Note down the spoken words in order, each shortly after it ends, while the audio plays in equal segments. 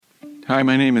Hi,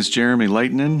 my name is Jeremy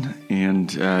Lightnin,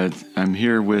 and I'm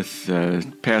here with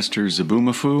Pastor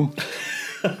Zabumafu.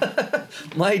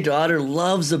 My daughter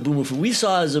loves Zabumafu. We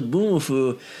saw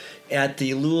Zabumafu at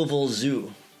the Louisville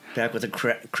Zoo back with the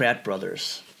Krat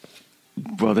brothers.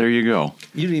 Well, there you go.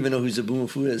 You don't even know who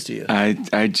Zabumafu is, do you?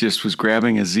 I just was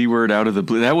grabbing a Z word out of the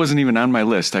blue. That wasn't even on my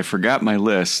list. I forgot my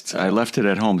list. I left it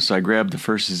at home, so I grabbed the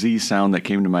first Z sound that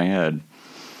came to my head.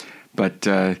 But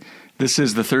this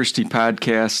is the Thirsty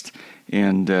Podcast,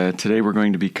 and today we're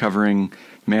going to be covering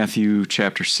Matthew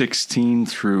chapter 16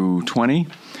 through 20.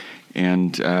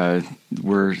 And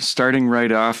we're starting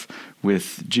right off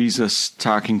with Jesus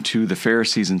talking to the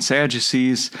Pharisees and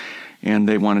Sadducees, and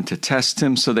they wanted to test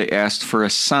him, so they asked for a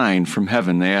sign from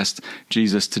heaven. They asked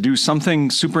Jesus to do something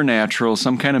supernatural,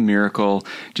 some kind of miracle,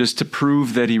 just to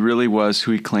prove that he really was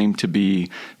who he claimed to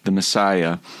be, the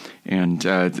Messiah. And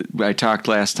I talked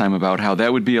last time about how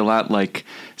that would be a lot like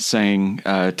saying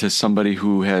to somebody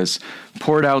who has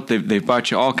poured out, they've bought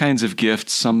you all kinds of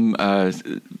gifts, some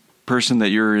person that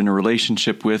you're in a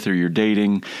relationship with or you're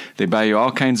dating, they buy you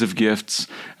all kinds of gifts,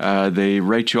 they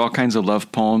write you all kinds of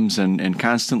love poems and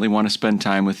constantly want to spend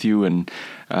time with you and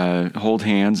hold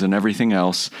hands and everything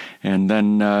else, and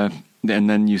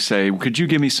then you say, could you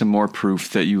give me some more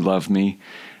proof that you love me?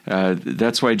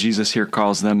 That's why Jesus here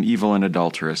calls them evil and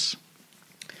adulterous.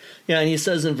 Yeah, and he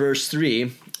says in verse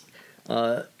 3,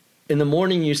 in the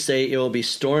morning you say it will be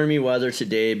stormy weather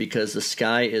today because the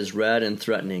sky is red and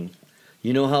threatening.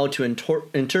 You know how to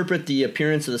interpret the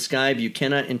appearance of the sky, but you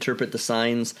cannot interpret the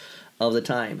signs of the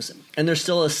times. And there's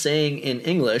still a saying in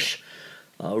English,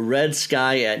 red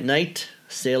sky at night,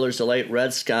 sailor's delight,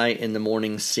 red sky in the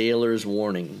morning, sailor's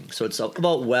warning. So it's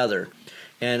about weather.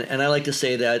 And I like to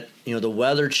say that, the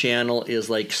Weather Channel is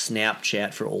like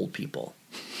Snapchat for old people.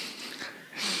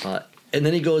 And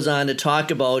then he goes on to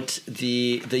talk about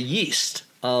the yeast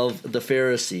of the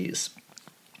Pharisees.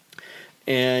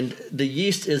 And the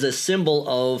yeast is a symbol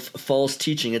of false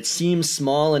teaching. It seems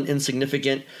small and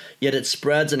insignificant, yet it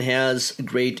spreads and has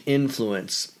great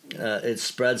influence. It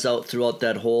spreads out throughout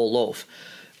that whole loaf.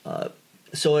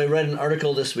 So I read an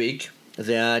article this week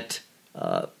that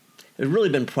it had really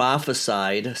been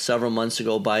prophesied several months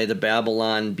ago by the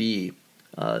Babylon Bee,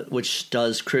 which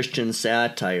does Christian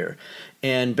satire.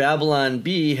 And Babylon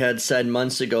Bee had said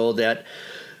months ago that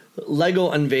Lego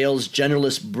unveils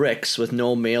genderless bricks with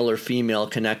no male or female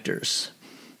connectors.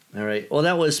 All right. Well,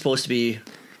 that was supposed to be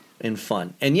in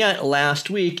fun. And yet, last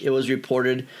week, it was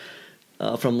reported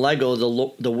from Lego,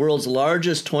 the world's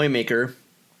largest toy maker,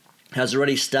 has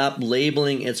already stopped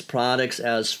labeling its products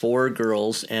as for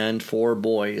girls and for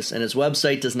boys. And its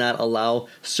website does not allow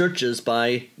searches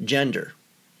by gender.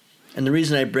 And the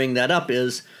reason I bring that up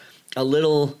is a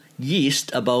little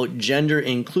yeast about gender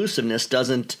inclusiveness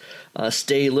doesn't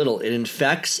stay little. It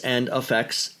infects and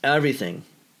affects everything,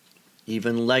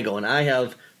 even Lego. And I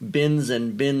have bins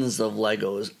and bins of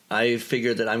Legos. I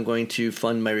figure that I'm going to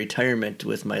fund my retirement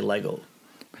with my Lego.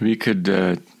 You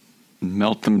could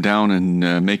melt them down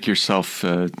and make yourself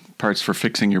parts for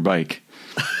fixing your bike.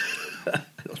 I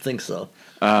don't think so.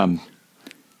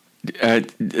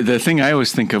 The thing I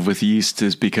always think of with yeast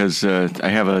is because I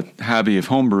have a hobby of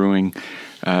home brewing,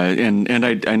 and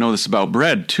I know this about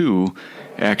bread too.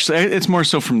 Actually, it's more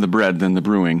so from the bread than the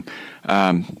brewing.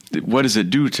 What does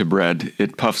it do to bread?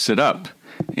 It puffs it up.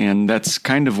 And that's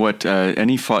kind of what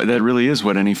that really is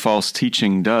what any false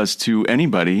teaching does to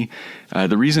anybody.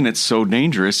 The reason it's so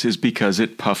dangerous is because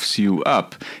it puffs you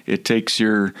up. It takes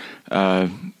your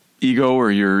ego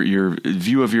or your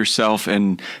view of yourself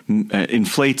and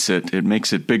inflates it. It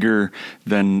makes it bigger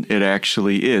than it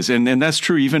actually is. And that's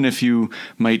true even if you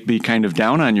might be kind of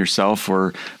down on yourself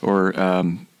or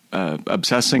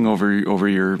obsessing over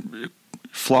your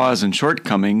flaws and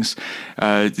shortcomings.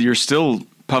 You're still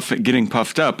getting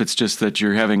puffed up. It's just that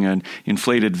you're having an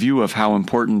inflated view of how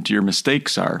important your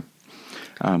mistakes are.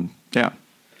 Yeah.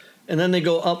 And then they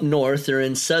go up north. They're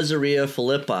in Caesarea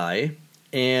Philippi,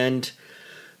 and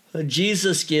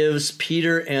Jesus gives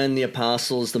Peter and the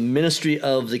apostles the ministry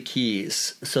of the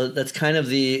keys. So that's kind of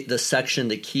the section,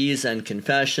 the keys and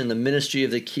confession, the ministry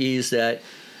of the keys that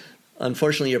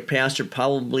unfortunately your pastor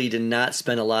probably did not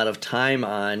spend a lot of time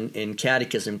on in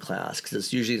catechism class because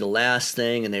it's usually the last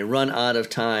thing and they run out of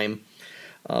time.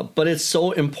 But it's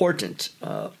so important.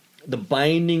 The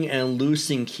binding and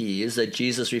loosing keys that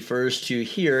Jesus refers to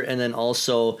here, and then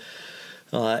also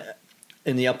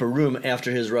in the upper room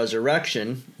after his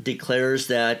resurrection, declares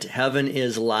that heaven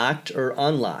is locked or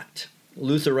unlocked.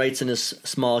 Luther writes in his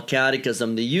small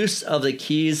catechism, the use of the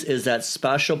keys is that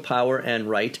special power and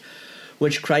right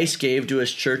which Christ gave to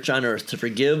his church on earth to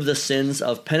forgive the sins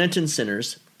of penitent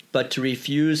sinners, but to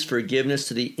refuse forgiveness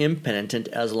to the impenitent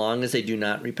as long as they do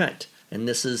not repent. And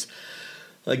this is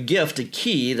a gift, a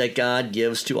key that God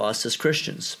gives to us as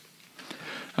Christians.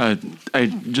 I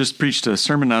just preached a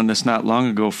sermon on this not long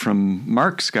ago from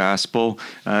Mark's Gospel,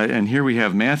 and here we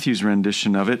have Matthew's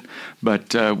rendition of it.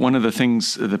 But one of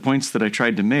the points that I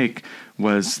tried to make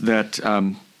was that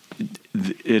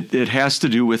it has to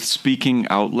do with speaking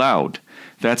out loud.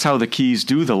 That's how the keys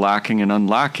do the locking and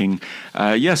unlocking.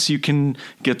 Yes, you can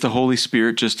get the Holy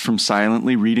Spirit just from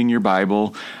silently reading your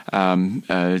Bible.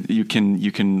 You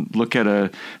can look at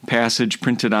a passage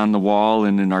printed on the wall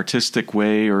in an artistic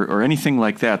way or anything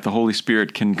like that. The Holy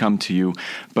Spirit can come to you.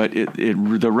 But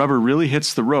the rubber really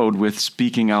hits the road with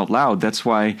speaking out loud. That's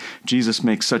why Jesus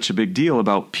makes such a big deal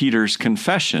about Peter's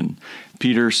confession.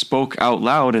 Peter spoke out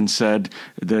loud and said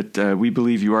that we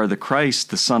believe you are the Christ,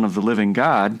 the Son of the living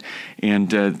God, and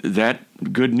that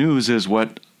good news is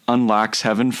what unlocks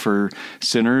heaven for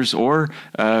sinners, or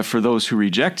for those who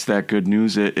reject that good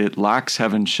news, it locks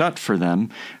heaven shut for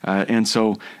them. And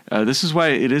so this is why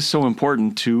it is so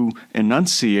important to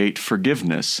enunciate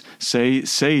forgiveness. Say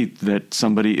that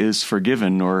somebody is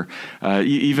forgiven, or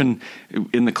even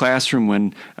in the classroom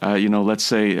when, let's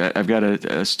say I've got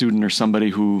a student or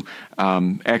somebody who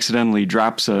accidentally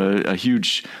drops a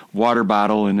huge water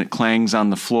bottle and it clangs on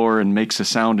the floor and makes a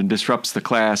sound and disrupts the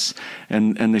class,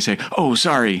 and they say, "Oh,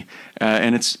 sorry,"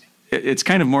 and it's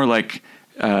kind of more like,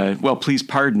 well, please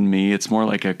pardon me. It's more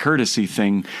like a courtesy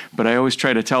thing, but I always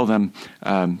try to tell them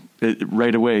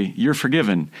right away, "You're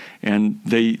forgiven," and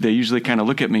they usually kind of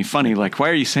look at me funny, like, "Why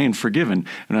are you saying forgiven?"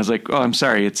 And I was like, "Oh, I'm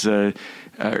sorry. It's then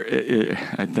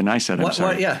I said, "I'm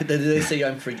sorry." Yeah, did they say,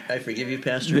 "I forgive you,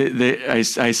 Pastor"? I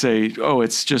say, "Oh,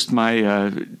 it's just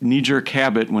my knee-jerk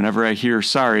habit. Whenever I hear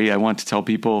sorry, I want to tell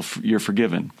people you're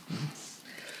forgiven."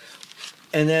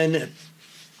 And then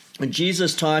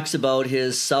Jesus talks about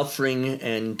his suffering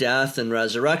and death and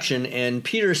resurrection, and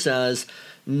Peter says,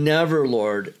 "Never,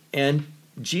 Lord." And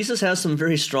Jesus has some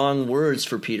very strong words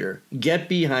for Peter. "Get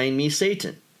behind me,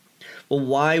 Satan." Well,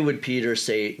 why would Peter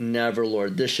say, "Never,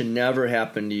 Lord"? This should never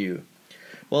happen to you.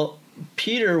 Well,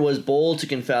 Peter was bold to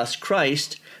confess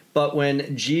Christ, but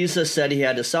when Jesus said he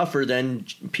had to suffer, then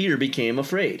Peter became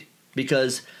afraid.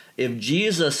 Because if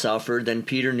Jesus suffered, then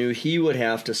Peter knew he would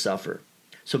have to suffer.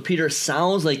 So Peter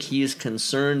sounds like he's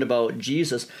concerned about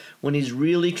Jesus when he's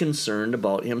really concerned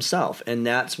about himself. And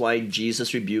that's why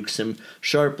Jesus rebukes him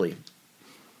sharply.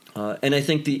 And I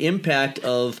think the impact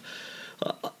of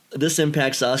this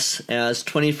impacts us as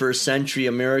 21st century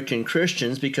American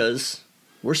Christians because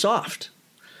we're soft.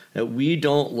 We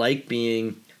don't like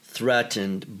being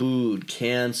threatened, booed,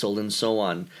 canceled, and so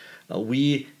on.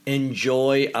 We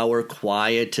enjoy our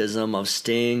quietism of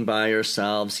staying by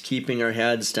ourselves, keeping our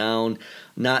heads down,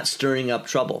 not stirring up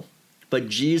trouble. But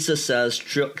Jesus says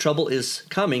trouble is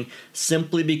coming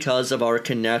simply because of our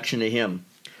connection to him.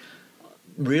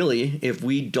 Really, if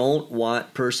we don't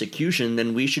want persecution,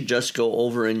 then we should just go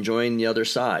over and join the other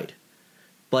side.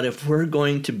 But if we're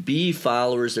going to be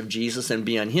followers of Jesus and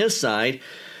be on his side,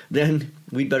 then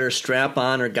we'd better strap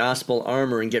on our gospel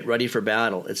armor and get ready for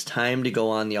battle. It's time to go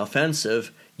on the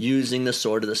offensive using the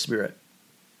sword of the Spirit.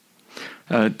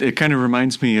 It kind of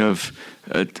reminds me of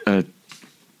a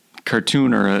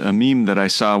cartoon or a meme that I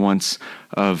saw once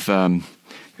of,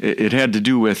 it had to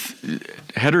do with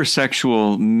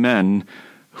heterosexual men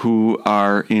who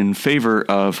are in favor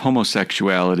of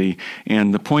homosexuality.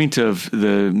 And the point of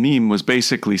the meme was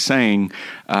basically saying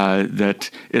that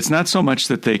it's not so much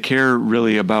that they care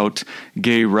really about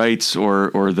gay rights or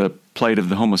the plight of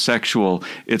the homosexual.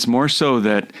 It's more so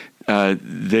that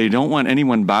they don't want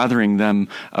anyone bothering them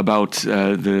about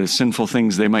the sinful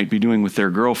things they might be doing with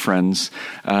their girlfriends.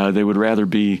 They would rather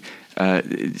be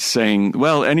saying,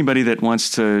 well, anybody that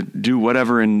wants to do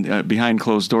whatever in behind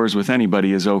closed doors with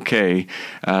anybody is okay.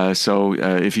 So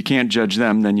if you can't judge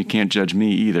them, then you can't judge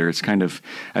me either. It's kind of,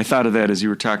 I thought of that as you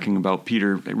were talking about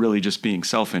Peter really just being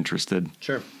self-interested.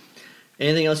 Sure.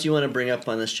 Anything else you want to bring up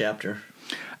on this chapter?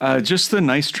 Just the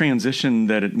nice transition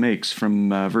that it makes from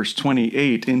verse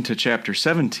 28 into chapter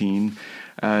 17.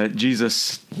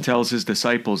 Jesus tells his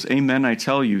disciples, "Amen, I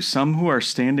tell you, some who are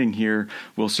standing here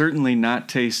will certainly not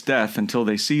taste death until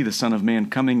they see the Son of Man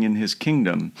coming in his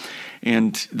kingdom."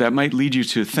 And that might lead you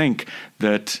to think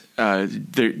that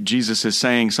Jesus is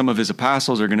saying some of his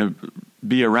apostles are going to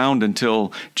be around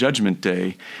until Judgment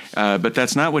Day. But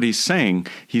that's not what he's saying.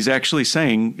 He's actually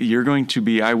saying, you're going to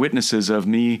be eyewitnesses of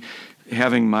me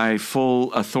having my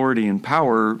full authority and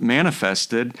power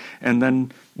manifested. And then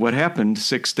what happened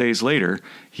 6 days later?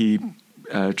 He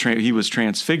was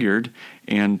transfigured,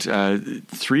 and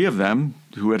 3 of them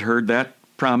who had heard that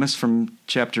promise from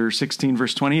chapter 16,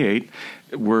 verse 28,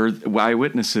 were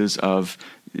eyewitnesses of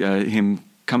him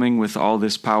coming with all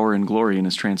this power and glory in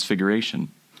his transfiguration.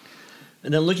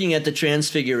 And then looking at the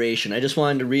transfiguration, I just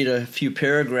wanted to read a few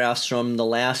paragraphs from the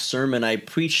last sermon I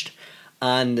preached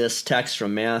on this text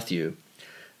from Matthew.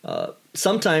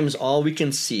 Sometimes all we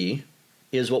can see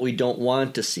is what we don't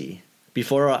want to see.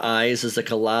 Before our eyes is a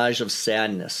collage of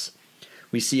sadness.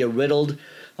 We see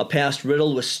a past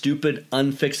riddled with stupid,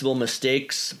 unfixable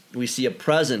mistakes. We see a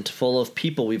present full of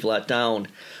people we've let down.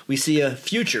 We see a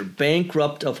future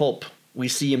bankrupt of hope. We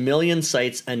see a million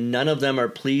sights, and none of them are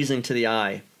pleasing to the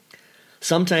eye.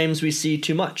 Sometimes we see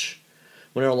too much.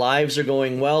 When our lives are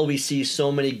going well, we see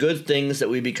so many good things that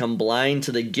we become blind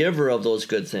to the giver of those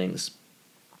good things.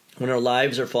 When our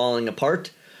lives are falling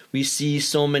apart, we see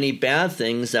so many bad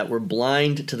things that we're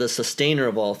blind to the sustainer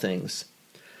of all things.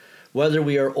 Whether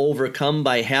we are overcome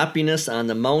by happiness on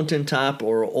the mountaintop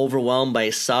or overwhelmed by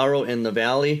sorrow in the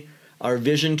valley, our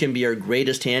vision can be our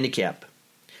greatest handicap.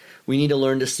 We need to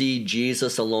learn to see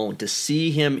Jesus alone, to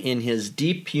see him in his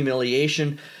deep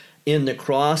humiliation in the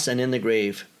cross and in the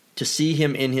grave, to see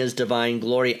him in his divine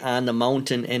glory on the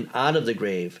mountain and out of the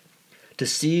grave. To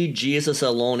see Jesus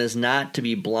alone is not to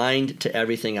be blind to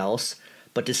everything else,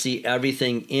 but to see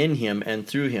everything in him and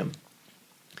through him.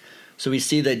 So we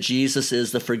see that Jesus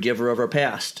is the forgiver of our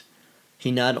past. He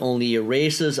not only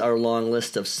erases our long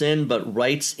list of sin, but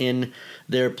writes in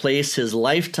their place his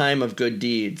lifetime of good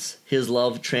deeds. His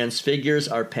love transfigures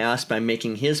our past by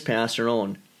making his past our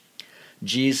own.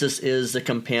 Jesus is the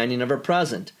companion of our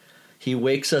present. He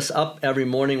wakes us up every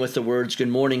morning with the words, "Good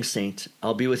morning, saint.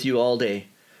 I'll be with you all day.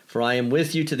 For I am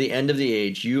with you to the end of the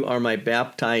age. You are my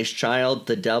baptized child.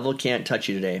 The devil can't touch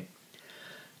you today."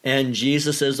 And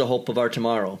Jesus is the hope of our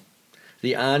tomorrow.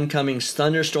 The oncoming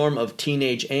thunderstorm of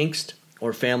teenage angst,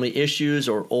 or family issues,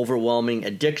 or overwhelming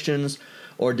addictions,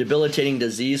 or debilitating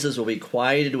diseases will be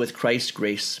quieted with Christ's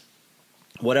grace.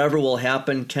 Whatever will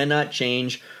happen cannot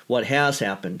change what has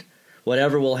happened.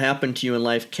 Whatever will happen to you in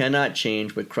life cannot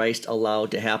change what Christ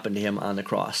allowed to happen to him on the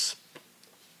cross.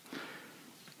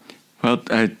 Well,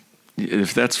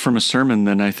 if that's from a sermon,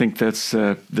 then I think that's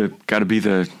got to be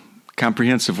the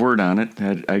comprehensive word on it.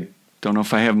 I don't know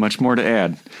if I have much more to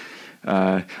add.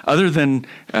 Other than,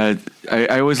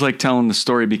 I always like telling the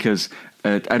story because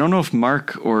I don't know if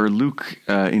Mark or Luke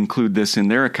include this in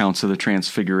their accounts of the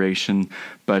Transfiguration,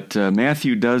 but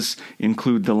Matthew does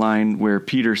include the line where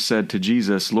Peter said to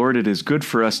Jesus, "Lord, it is good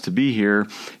for us to be here.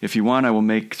 If you want, I will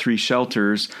make 3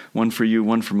 shelters, one for you,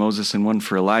 one for Moses, and one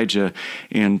for Elijah."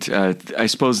 And I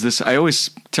suppose I always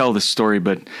tell this story,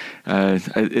 but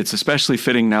it's especially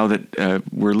fitting now that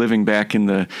we're living back in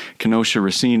the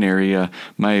Kenosha-Racine area.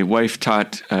 My wife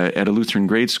taught at a Lutheran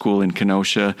grade school in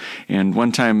Kenosha, and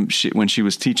one time when she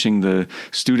was teaching the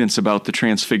students about the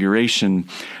Transfiguration,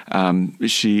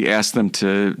 she asked them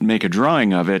to make a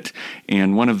drawing of it,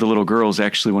 and one of the little girls,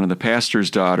 actually one of the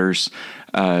pastor's daughters,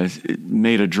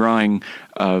 made a drawing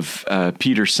of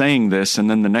Peter saying this, and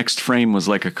then the next frame was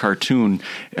like a cartoon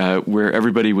where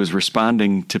everybody was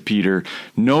responding to Peter,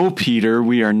 "No, Peter,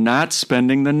 we are not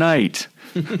spending the night."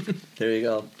 There you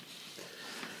go.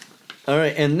 All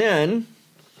right, and then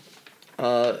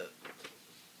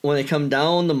when they come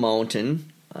down the mountain,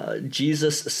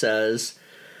 Jesus says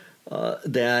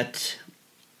that,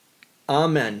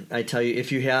 "Amen, I tell you,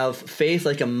 if you have faith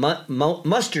like a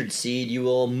mustard seed, you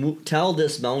will tell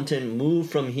this mountain, move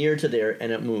from here to there,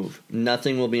 and it move.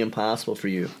 Nothing will be impossible for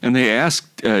you." And they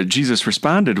asked, Jesus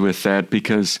responded with that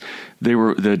because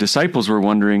the disciples were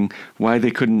wondering why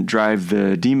they couldn't drive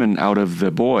the demon out of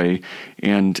the boy.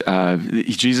 And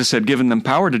Jesus had given them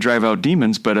power to drive out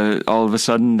demons, but all of a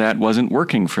sudden that wasn't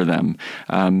working for them.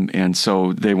 And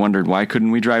so they wondered, why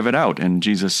couldn't we drive it out? And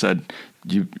Jesus said,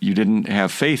 You didn't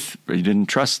have faith, or you didn't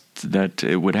trust that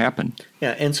it would happen.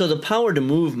 Yeah, and so the power to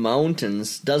move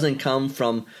mountains doesn't come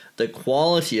from the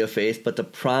quality of faith, but the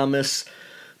promise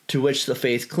to which the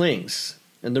faith clings.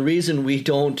 And the reason we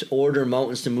don't order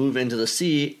mountains to move into the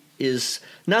sea is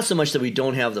not so much that we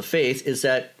don't have the faith, is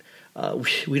that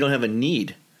we don't have a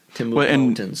need to move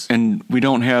mountains. And we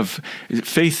don't have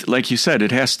faith, like you said,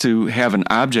 it has to have an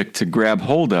object to grab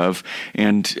hold of.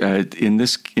 And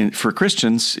for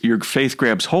Christians, your faith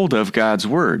grabs hold of God's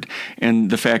word. And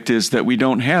the fact is that we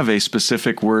don't have a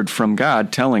specific word from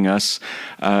God telling us,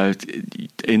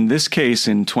 in this case,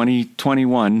 in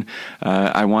 2021,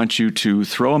 I want you to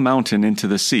throw a mountain into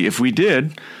the sea. If we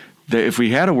did, if we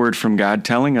had a word from God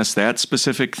telling us that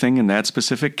specific thing in that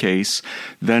specific case,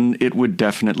 then it would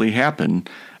definitely happen.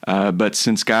 But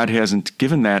since God hasn't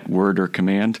given that word or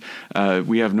command,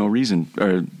 we have no reason,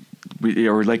 or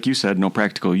like you said, no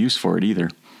practical use for it either.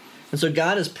 And so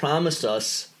God has promised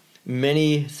us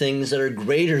many things that are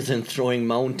greater than throwing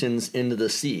mountains into the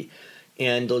sea.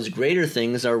 And those greater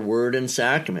things are word and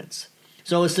sacraments.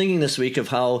 So I was thinking this week of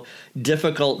how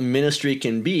difficult ministry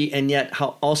can be, and yet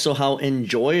also how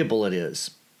enjoyable it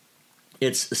is.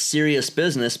 It's serious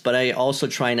business, but I also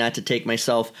try not to take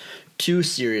myself too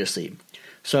seriously.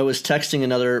 So I was texting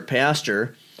another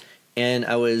pastor, and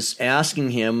I was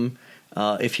asking him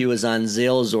if he was on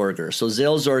Seelsorger. So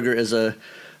Seelsorger is a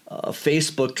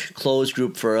Facebook closed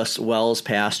group for us Wells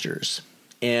pastors.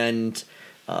 And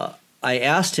I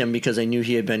asked him because I knew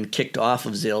he had been kicked off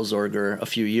of Seelsorger a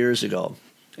few years ago.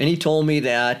 And he told me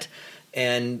that,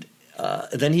 and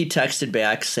then he texted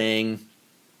back saying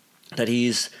that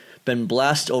he's been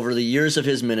blessed over the years of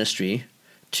his ministry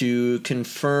to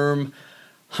confirm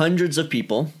hundreds of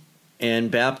people and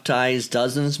baptize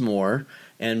dozens more,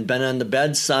 and been on the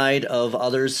bedside of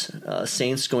others,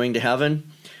 saints going to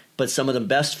heaven. But some of the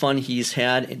best fun he's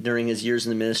had during his years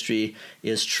in the ministry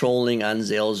is trolling on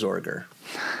Seelsorger.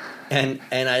 And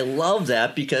I love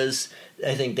that, because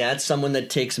I think that's someone that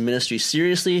takes ministry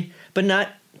seriously, but not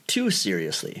too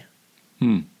seriously.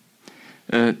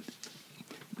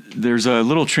 There's a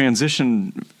little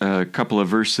transition, a couple of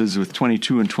verses with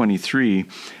 22 and 23,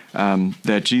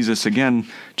 that Jesus, again,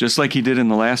 just like he did in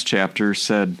the last chapter,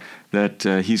 said that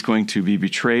he's going to be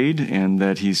betrayed and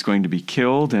that he's going to be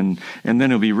killed and then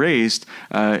he'll be raised.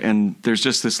 And there's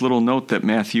just this little note that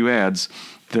Matthew adds: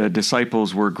 the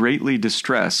disciples were greatly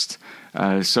distressed.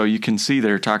 So you can see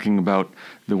they're talking about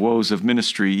the woes of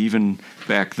ministry even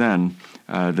back then.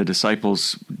 The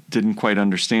disciples didn't quite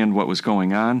understand what was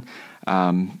going on.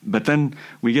 But then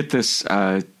we get this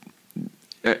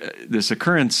this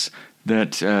occurrence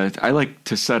that I like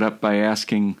to set up by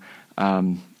asking,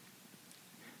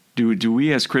 do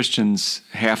we as Christians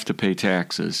have to pay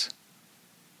taxes?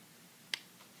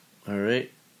 All right.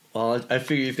 Well, I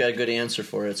figure you've got a good answer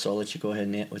for it, so I'll let you go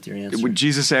ahead with your answer.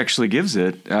 Jesus actually gives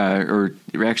it, or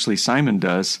actually Simon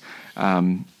does.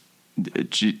 He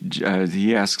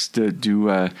asks,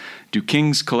 do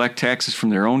kings collect taxes from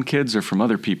their own kids or from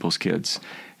other people's kids?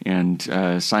 And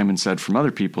Simon said, from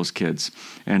other people's kids.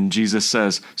 And Jesus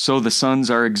says, so the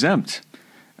sons are exempt.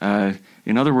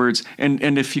 In other words,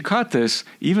 and if you caught this,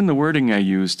 even the wording I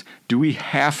used, do we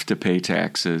have to pay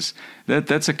taxes?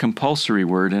 That's a compulsory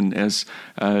word, and as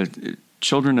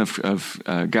children of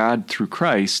God through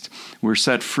Christ, we're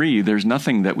set free. There's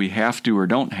nothing that we have to or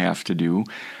don't have to do.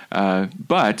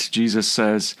 But Jesus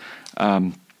says,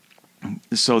 so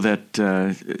that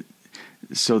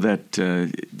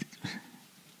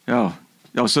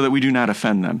we do not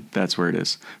offend them. That's where it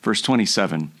is. Verse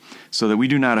 27. So that we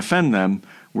do not offend them.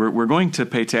 We're going to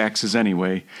pay taxes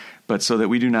anyway, but so that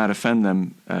we do not offend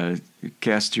them,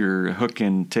 cast your hook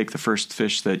and take the first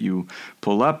fish that you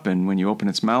pull up, and when you open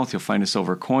its mouth, you'll find a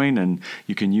silver coin, and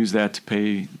you can use that to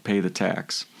pay the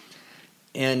tax.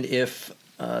 And if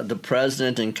the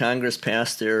president and Congress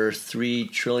pass their $3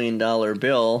 trillion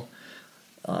bill,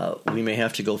 we may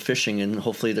have to go fishing, and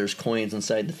hopefully there's coins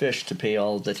inside the fish to pay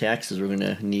all the taxes we're going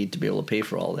to need to be able to pay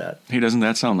for all that. Hey, doesn't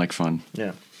that sound like fun?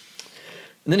 Yeah.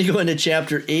 And then you go into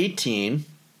chapter 18,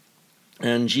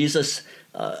 and Jesus,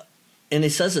 and he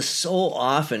says this so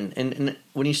often, and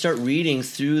when you start reading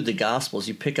through the Gospels,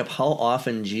 you pick up how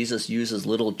often Jesus uses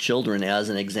little children as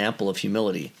an example of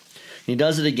humility. He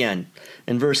does it again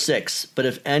in verse 6. But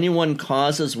if anyone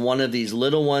causes one of these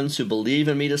little ones who believe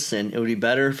in me to sin, it would be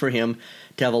better for him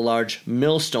to have a large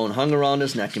millstone hung around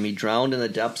his neck and be drowned in the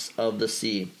depths of the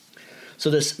sea.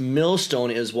 So this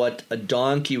millstone is what a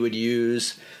donkey would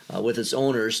use with its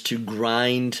owners to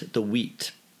grind the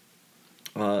wheat.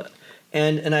 And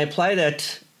I apply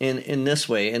that in this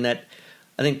way, in that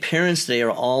I think parents today are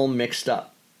all mixed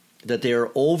up, that they are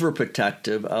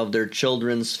overprotective of their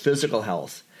children's physical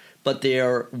health, but they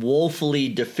are woefully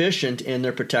deficient in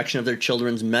their protection of their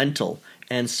children's mental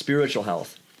and spiritual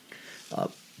health.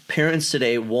 Parents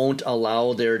today won't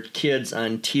allow their kids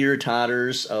on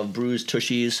teeter-totters of bruised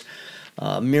tushies,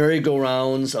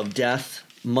 merry-go-rounds of death,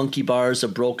 monkey bars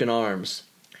of broken arms.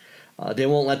 They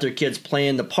won't let their kids play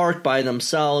in the park by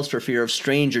themselves for fear of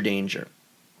stranger danger.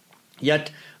 Yet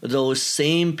those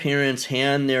same parents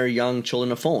hand their young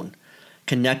children a phone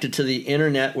connected to the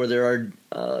internet where there are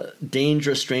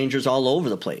dangerous strangers all over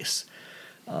the place.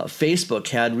 Facebook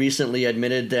had recently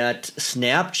admitted that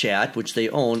Snapchat, which they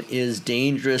own, is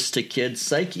dangerous to kids'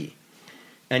 psyche.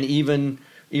 And even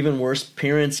worse,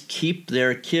 parents keep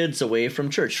their kids away from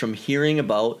church, from hearing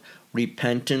about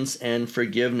repentance and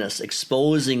forgiveness,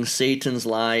 exposing Satan's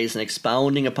lies and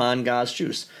expounding upon God's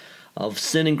truths of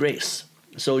sin and grace.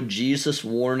 So Jesus'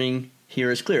 warning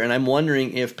here is clear. And I'm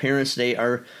wondering if parents today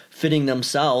are fitting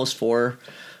themselves for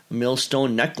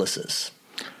millstone necklaces.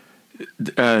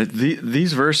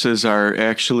 These verses are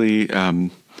actually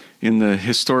in the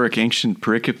historic ancient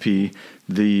pericope,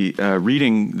 the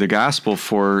reading the gospel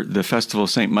for the festival of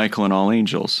Saint Michael and All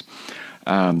Angels.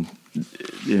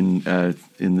 In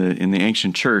the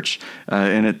ancient church,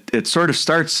 and it sort of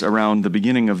starts around the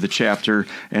beginning of the chapter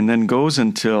and then goes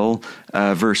until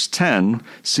verse 10.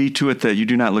 See to it that you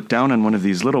do not look down on one of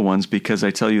these little ones, because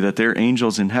I tell you that their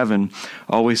angels in heaven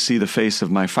always see the face of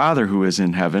my Father who is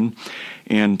in heaven.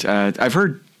 And I've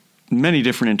heard many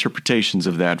different interpretations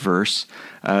of that verse.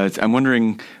 I'm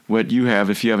wondering what you have,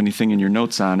 if you have anything in your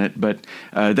notes on it, but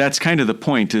that's kind of the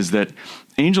point, is that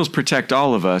angels protect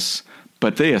all of us,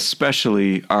 but they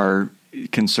especially are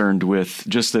concerned with,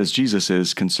 just as Jesus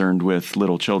is concerned with,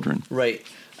 little children. Right.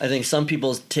 I think some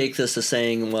people take this as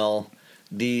saying, well,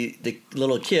 the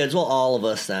little kids, well, all of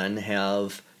us then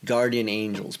have guardian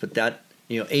angels, but that,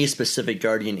 a specific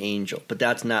guardian angel. But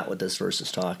that's not what this verse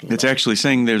is talking about. It's actually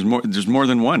saying there's more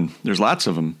than one. There's lots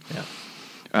of them.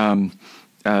 Yeah.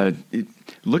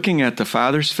 Looking at the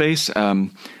Father's face,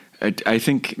 I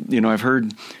think, I've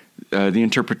heard the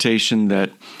interpretation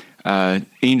that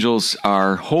angels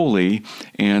are holy,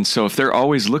 and so if they're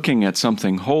always looking at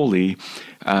something holy,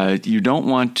 you don't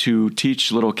want to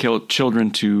teach little children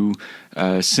to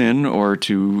sin or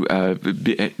to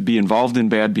be involved in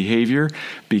bad behavior,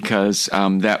 because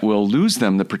that will lose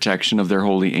them the protection of their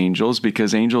holy angels,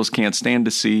 because angels can't stand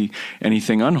to see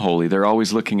anything unholy. They're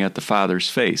always looking at the Father's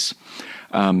face.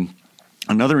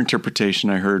 Another interpretation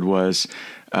I heard was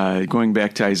going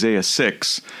back to Isaiah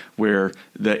 6, where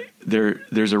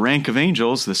there's a rank of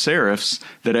angels, the seraphs,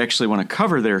 that actually want to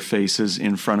cover their faces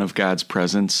in front of God's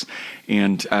presence,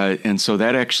 and so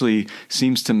that actually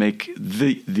seems to make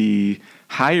the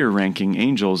higher ranking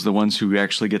angels the ones who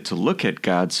actually get to look at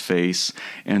God's face.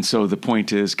 And so the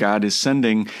point is, God is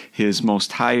sending his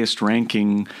most highest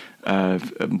ranking,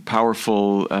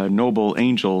 powerful, noble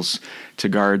angels to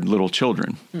guard little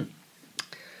children.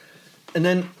 And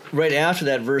then right after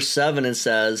that, verse 7, it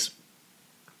says,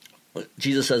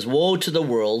 Jesus says, woe to the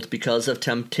world because of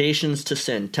temptations to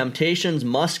sin. Temptations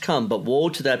must come, but woe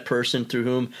to that person through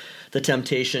whom the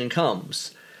temptation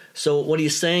comes. So what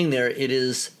he's saying there, it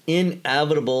is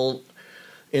inevitable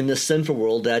in the sinful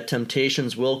world that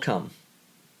temptations will come.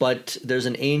 But there's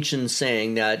an ancient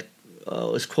saying that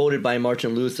was quoted by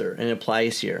Martin Luther, and it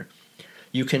applies here.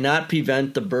 You cannot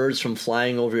prevent the birds from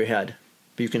flying over your head,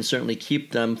 but you can certainly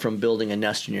keep them from building a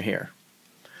nest in your hair.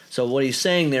 So what he's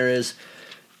saying there is,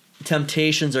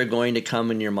 temptations are going to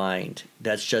come in your mind.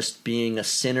 That's just being a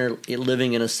sinner,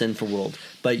 living in a sinful world.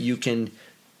 But you can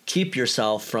keep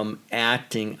yourself from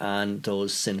acting on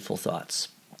those sinful thoughts.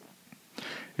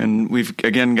 And we've,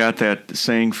 again, got that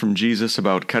saying from Jesus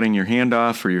about cutting your hand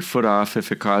off or your foot off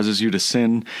if it causes you to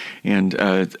sin. And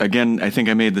again, I think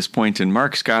I made this point in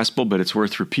Mark's gospel, but it's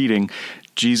worth repeating.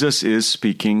 Jesus is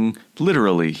speaking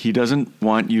literally. He doesn't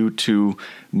want you to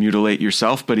mutilate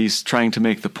yourself, but he's trying to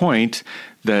make the point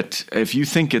that if you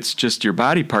think it's just your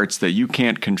body parts that you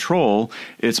can't control,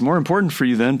 it's more important for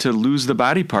you then to lose the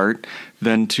body part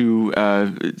than to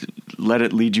let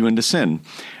it lead you into sin.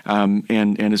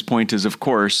 And his point is, of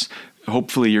course,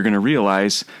 hopefully you're going to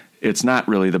realize it's not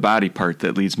really the body part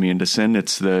that leads me into sin.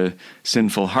 It's the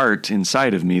sinful heart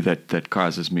inside of me that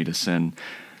causes me to sin.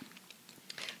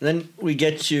 Then we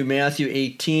get to Matthew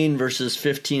 18, verses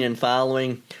 15 and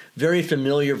following. Very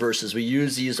familiar verses. We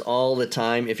use these all the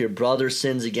time. If your brother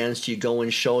sins against you, go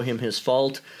and show him his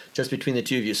fault, just between the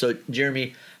two of you. So,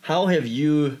 Jeremy, how have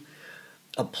you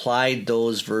applied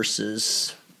those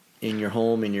verses in your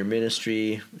home, in your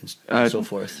ministry, and so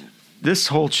forth? This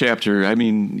whole chapter, I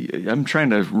mean, I'm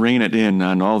trying to rein it in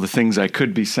on all the things I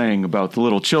could be saying about the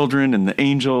little children and the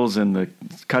angels and the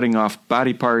cutting off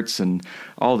body parts and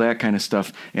all that kind of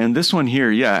stuff. And this one here,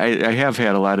 yeah, I have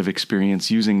had a lot of experience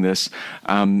using this.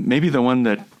 Maybe the one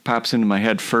that pops into my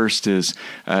head first is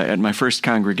at my first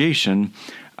congregation.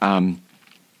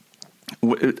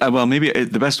 Well, maybe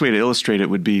the best way to illustrate it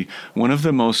would be one of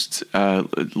the most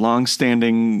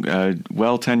long-standing,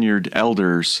 well-tenured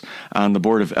elders on the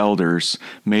Board of Elders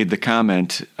made the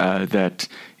comment that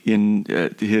in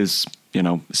his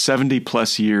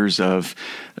 70-plus years of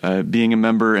being a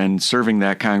member and serving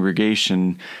that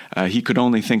congregation, he could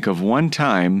only think of one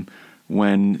time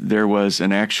when there was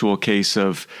an actual case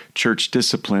of church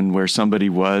discipline where somebody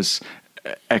was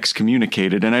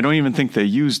excommunicated, and I don't even think they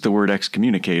used the word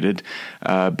excommunicated,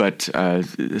 but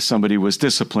somebody was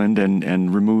disciplined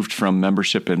and removed from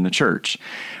membership in the church.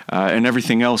 And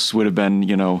everything else would have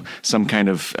been, some kind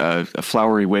of a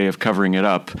flowery way of covering it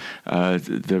up,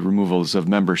 the removals of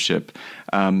membership.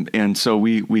 And so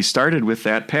we started with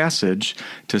that passage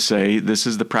to say this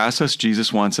is the process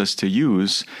Jesus wants us to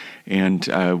use, and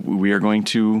we are going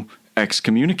to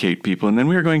excommunicate people, and then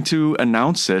we are going to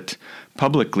announce it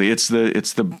publicly. It's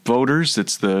the voters,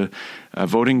 it's the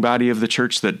voting body of the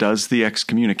church that does the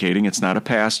excommunicating. It's not a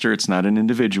pastor, it's not an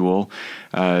individual.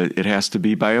 It has to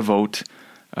be by a vote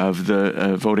of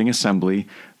the voting assembly.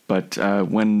 But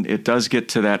when it does get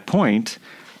to that point,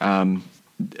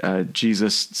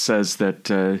 Jesus says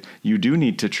that you do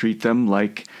need to treat them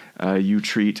like you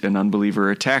treat an unbeliever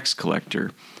or a tax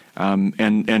collector.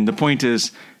 And the point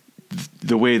is,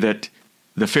 the way that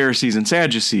the Pharisees and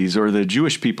Sadducees or the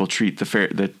Jewish people treat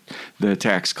the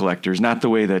tax collectors, not the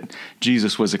way that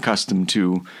Jesus was accustomed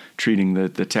to treating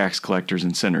the tax collectors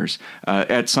and sinners.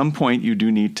 At some point, you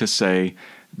do need to say,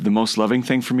 the most loving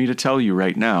thing for me to tell you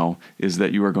right now is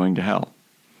that you are going to hell.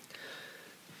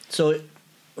 So,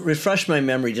 refresh my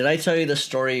memory. Did I tell you the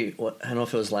story? I don't know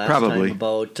if it was last Probably.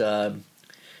 time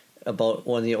about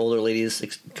one of the older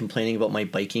ladies complaining about my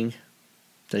biking.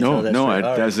 No,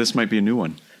 this might be a new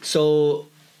one. So,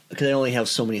 because I only have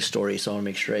so many stories, so I want to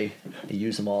make sure I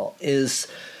use them all.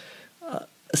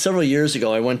 Several years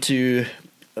ago, I went to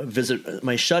visit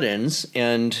my shut-ins,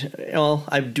 and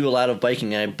I do a lot of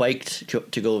biking, and I biked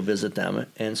to go visit them,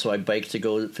 and so I biked to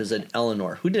go visit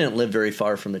Eleanor, who didn't live very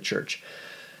far from the church.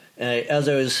 And as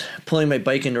I was pulling my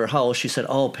bike into her house, she said,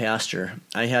 "Oh, Pastor,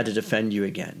 I had to defend you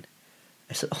again."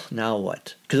 I said, "Oh, now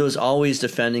what?" Because it was always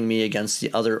defending me against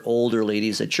the other older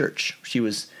ladies at church. She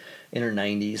was in her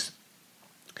 90s.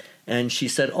 And she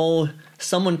said, "Oh,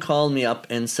 someone called me up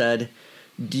and said,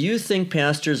 do you think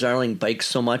Pastor Zarling bikes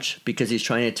so much because he's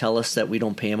trying to tell us that we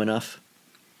don't pay him enough?"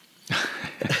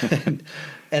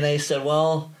 And I said,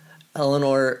 "Well,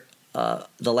 Eleanor,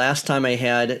 the last time I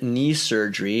had knee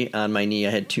surgery on my knee, I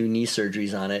had 2 knee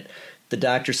surgeries on it, the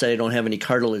doctor said I don't have any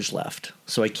cartilage left,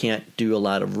 so I can't do a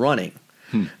lot of running.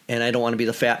 And I don't want to be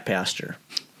the fat pastor.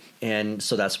 And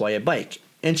so that's why I bike."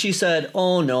 And she said,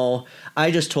 "Oh, no,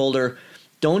 I just told her,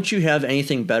 don't you have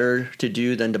anything better to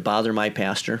do than to bother my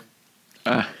pastor?"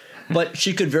 But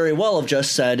she could very well have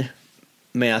just said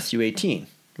Matthew 18,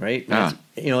 right?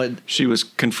 She was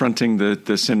confronting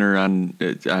the sinner on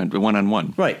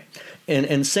one-on-one. Right.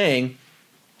 And saying,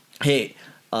 hey,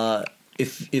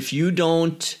 if you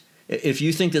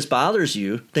think this bothers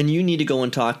you, then you need to go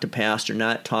and talk to pastor,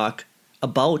 not talk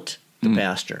about the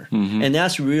pastor. Mm-hmm. And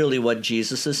that's really what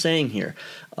Jesus is saying here.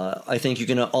 I think you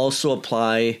can also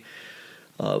apply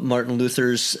Martin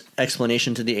Luther's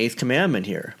explanation to the 8th commandment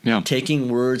here. Yeah. Taking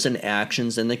words and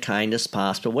actions in the kindest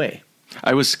possible way.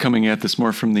 I was coming at this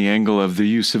more from the angle of the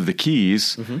use of the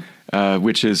keys,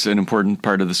 which is an important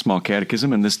part of the small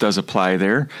catechism, and this does apply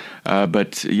there.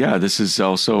 But this is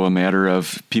also a matter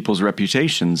of people's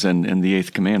reputations and the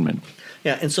 8th commandment.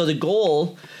 Yeah, and so the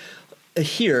goal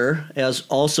here, as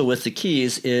also with the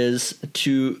keys, is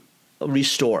to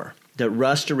restore. That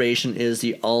restoration is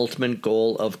the ultimate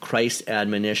goal of Christ's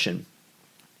admonition.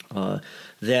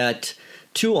 That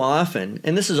too often,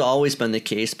 and this has always been the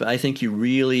case, but I think you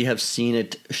really have seen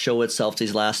it show itself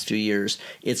these last few years,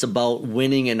 it's about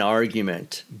winning an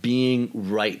argument, being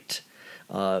right.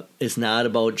 It's not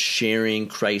about sharing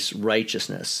Christ's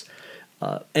righteousness.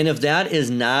 And if that is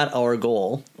not our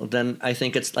goal, then I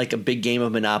think it's like a big game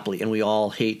of Monopoly, and we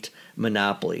all hate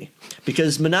Monopoly.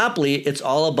 Because Monopoly, it's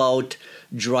all about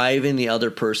driving the other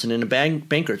person into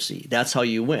bankruptcy. That's how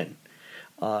you win.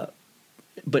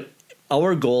 But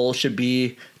our goal should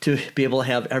be to be able to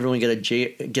have everyone get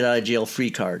out of jail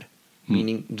free card,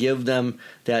 meaning give them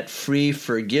that free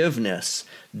forgiveness.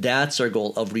 That's our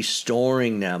goal of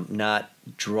restoring them, not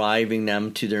driving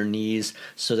them to their knees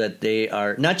so that they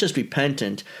are not just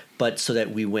repentant, but so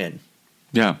that we win.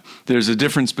 Yeah, there's a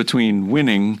difference between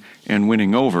winning and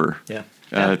winning over.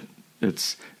 Yeah.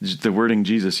 It's the wording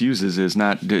Jesus uses is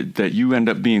not that you end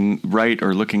up being right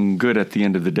or looking good at the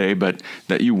end of the day, but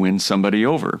that you win somebody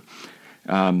over.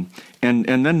 And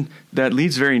then that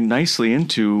leads very nicely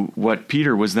into what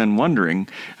Peter was then wondering.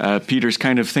 Peter's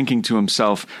kind of thinking to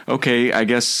himself, okay, I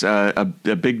guess a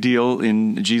big deal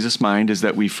in Jesus' mind is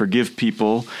that we forgive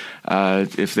people.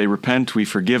 If they repent, we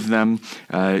forgive them.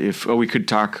 We could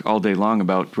talk all day long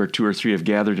about where 2 or 3 have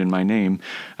gathered in my name.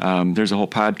 There's a whole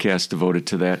podcast devoted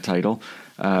to that title.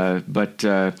 But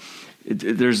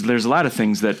there's a lot of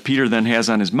things that Peter then has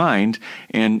on his mind,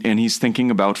 and he's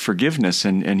thinking about forgiveness,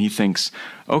 and he thinks,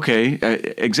 okay,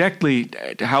 exactly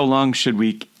how long should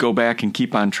we go back and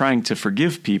keep on trying to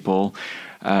forgive people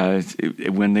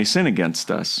when they sin against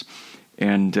us?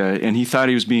 And he thought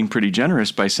he was being pretty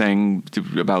generous by saying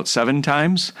about 7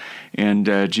 times,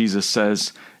 and Jesus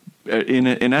says,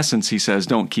 in essence, he says,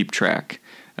 don't keep track.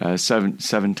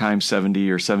 7 times 70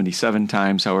 or 77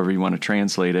 times, however you want to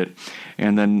translate it.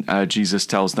 And then Jesus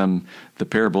tells them the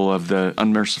parable of the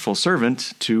unmerciful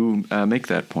servant to make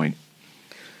that point.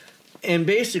 And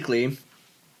basically,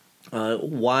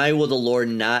 why will the Lord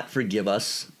not forgive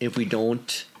us if we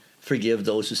don't forgive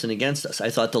those who sin against us?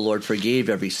 I thought the Lord forgave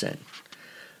every sin.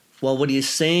 Well, what he's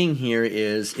saying here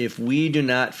is if we do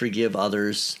not forgive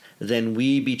others, then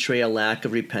we betray a lack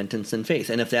of repentance and faith.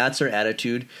 And if that's our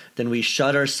attitude, then we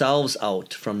shut ourselves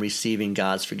out from receiving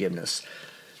God's forgiveness.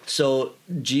 So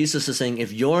Jesus is saying,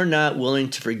 if you're not willing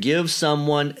to forgive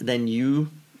someone, then you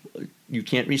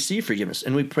can't receive forgiveness.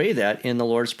 And we pray that in the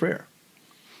Lord's Prayer.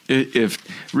 If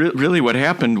really what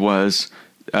happened was,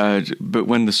 but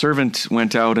when the servant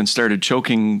went out and started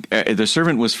choking, the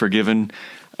servant was forgiven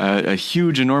a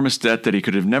huge, enormous debt that he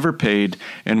could have never paid.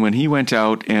 And when he went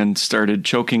out and started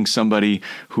choking somebody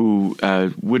who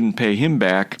wouldn't pay him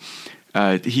back,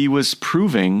 he was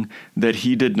proving that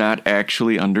he did not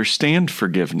actually understand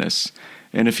forgiveness.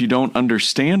 And if you don't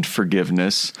understand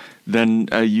forgiveness, then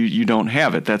you don't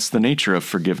have it. That's the nature of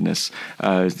forgiveness.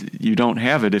 You don't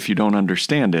have it if you don't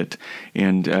understand it.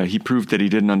 And he proved that he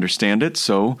didn't understand it,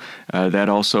 so that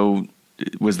also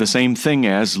was the same thing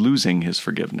as losing his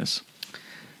forgiveness.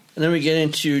 And then we get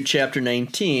into chapter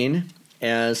 19,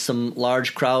 as some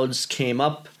large crowds came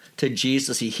up to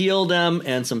Jesus. He healed them,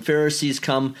 and some Pharisees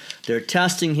come. They're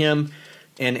testing him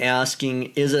and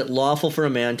asking, is it lawful for a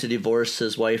man to divorce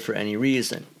his wife for any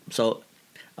reason? So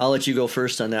I'll let you go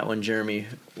first on that one, Jeremy.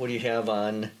 What do you have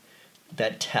on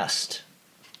that test?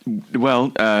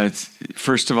 Well,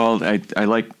 first of all, I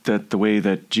like that the way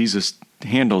that Jesus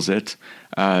handles it.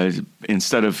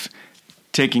 Instead of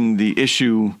taking the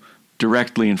issue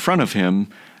directly in front of him,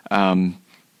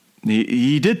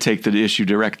 he did take the issue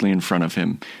directly in front of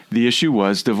him. The issue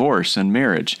was divorce and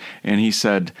marriage, and he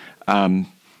said,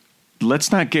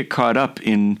 let's not get caught up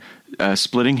in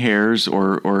splitting hairs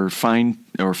or fine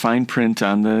print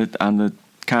on the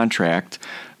contract.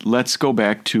 Let's go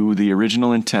back to the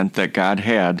original intent that God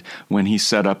had when he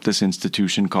set up this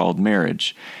institution called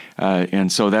marriage.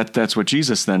 And so that's what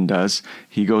Jesus then does.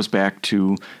 He goes back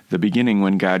to the beginning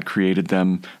when God created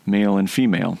them male and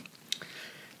female.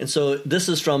 And so this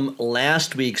is from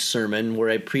last week's sermon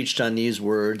where I preached on these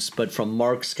words, but from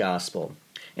Mark's gospel.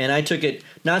 And I took it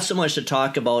not so much to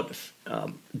talk about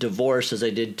divorce as I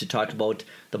did to talk about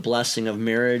the blessing of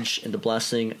marriage and the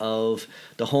blessing of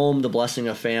the home, the blessing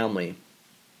of family.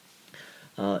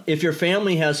 If your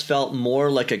family has felt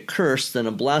more like a curse than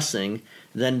a blessing,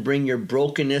 then bring your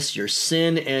brokenness, your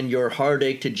sin, and your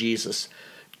heartache to Jesus.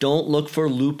 Don't look for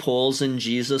loopholes in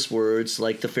Jesus' words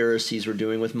like the Pharisees were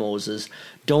doing with Moses.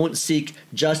 Don't seek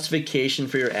justification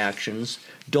for your actions.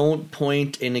 Don't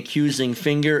point an accusing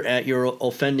finger at your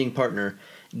offending partner.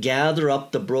 Gather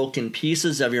up the broken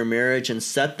pieces of your marriage and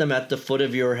set them at the foot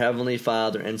of your heavenly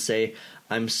Father and say,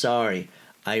 I'm sorry,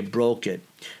 I broke it.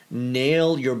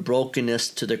 Nail your brokenness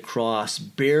to the cross.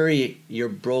 Bury your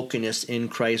brokenness in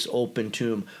Christ's open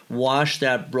tomb. Wash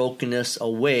that brokenness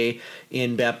away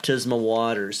in baptismal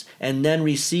waters. And then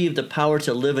receive the power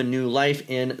to live a new life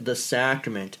in the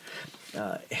sacrament.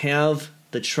 Have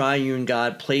the triune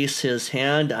God place his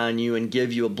hand on you and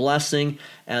give you a blessing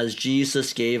as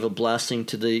Jesus gave a blessing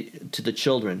to the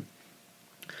children.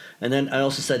 And then I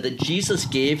also said that Jesus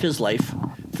gave his life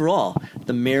for all.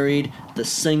 The married, the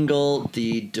single,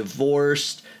 the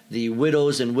divorced, the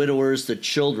widows and widowers, the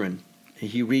children.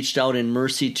 He reached out in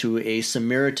mercy to a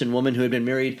Samaritan woman who had been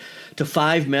married to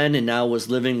 5 men and now was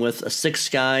living with a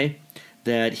 6th guy.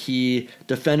 That he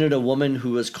defended a woman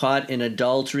who was caught in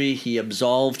adultery. He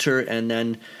absolved her and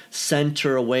then sent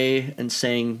her away and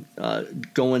saying,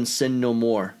 go and sin no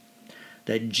more.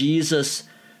 That Jesus'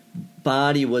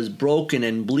 body was broken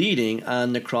and bleeding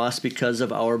on the cross because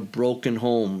of our broken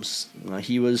homes.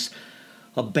 He was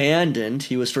abandoned.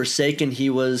 He was forsaken. He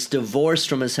was divorced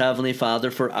from his heavenly Father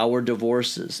for our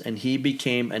divorces. And he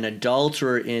became an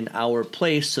adulterer in our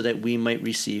place so that we might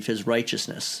receive his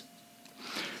righteousness.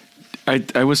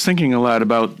 I was thinking a lot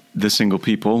about the single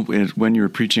people when you were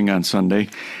preaching on Sunday,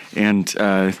 and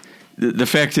the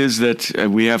fact is that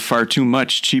we have far too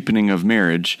much cheapening of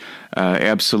marriage,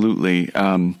 absolutely,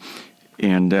 and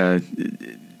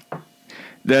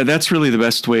that's really the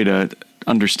best way to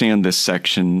understand this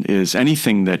section is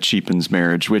anything that cheapens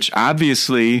marriage, which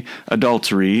obviously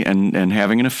adultery and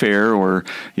having an affair or,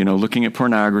 looking at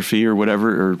pornography or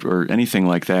whatever or anything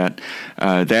like that,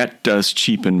 that does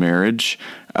cheapen marriage.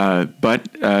 But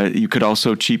you could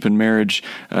also cheapen marriage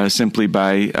simply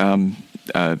by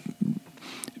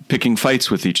picking fights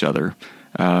with each other.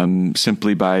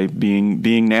 Simply by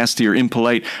being nasty or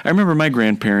impolite. I remember my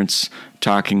grandparents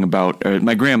talking about,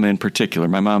 my grandma in particular,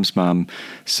 my mom's mom,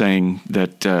 saying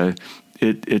that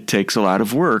it takes a lot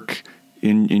of work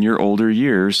in your older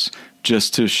years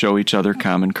just to show each other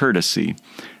common courtesy.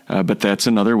 But that's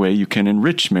another way you can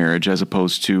enrich marriage as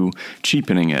opposed to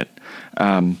cheapening it.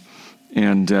 And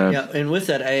with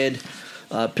that, I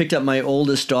had picked up my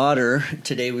oldest daughter.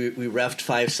 Today we reffed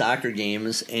 5 soccer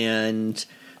games, and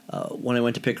when I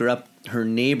went to pick her up, her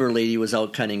neighbor lady was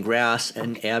out cutting grass,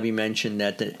 and Abby mentioned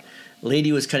that the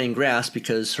lady was cutting grass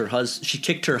because she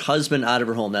kicked her husband out of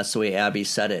her home. That's the way Abby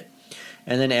said it.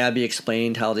 And then Abby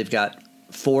explained how they've got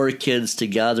 4 kids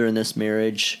together in this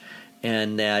marriage,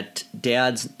 and that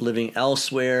dad's living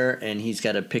elsewhere, and he's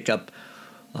got to pick up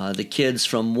the kids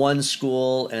from one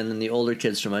school and then the older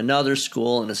kids from another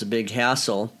school, and it's a big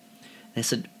hassle. And I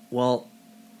said, well,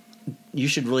 you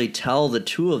should really tell the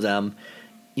 2 of them,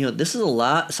 this is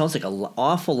sounds like an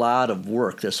awful lot of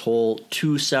work, this whole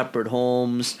 2 separate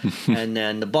homes, and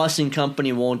then the busing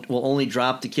company will only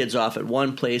drop the kids off at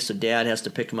one place, so dad has to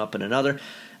pick them up at another.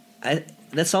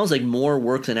 That sounds like more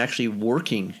work than actually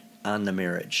working on the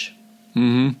marriage.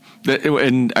 Mm-hmm.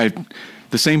 And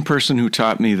the same person who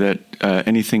taught me that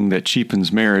anything that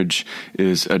cheapens marriage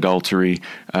is adultery,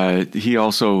 he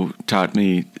also taught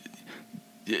me,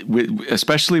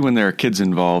 especially when there are kids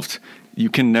involved, you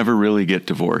can never really get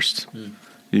divorced.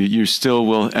 You still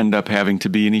will end up having to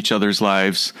be in each other's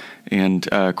lives and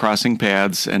crossing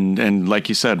paths and like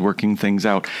you said, working things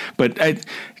out. But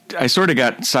I sort of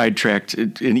got sidetracked,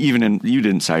 and you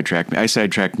didn't sidetrack me. I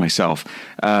sidetracked myself.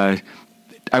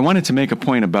 I wanted to make a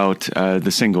point about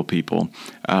the single people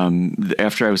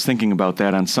after I was thinking about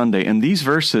that on Sunday. And these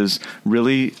verses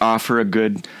really offer a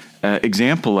good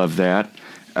example of that.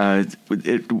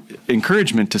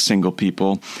 Encouragement to single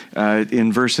people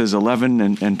in verses 11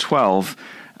 and 12,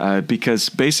 because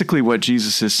basically what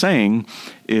Jesus is saying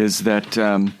is that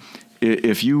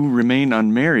if you remain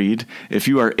unmarried, if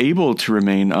you are able to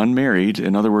remain unmarried,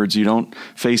 in other words, you don't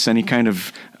face any kind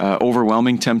of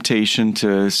overwhelming temptation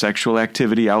to sexual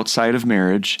activity outside of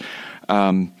marriage,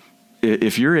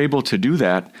 if you're able to do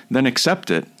that, then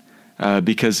accept it.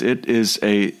 Because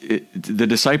the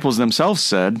disciples themselves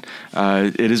said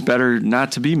it is better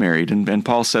not to be married, and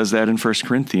Paul says that in 1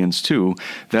 Corinthians too.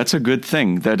 That's a good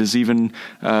thing. That is even,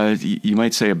 you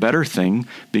might say, a better thing,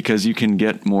 because you can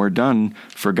get more done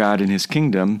for God and His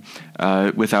kingdom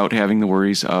without having the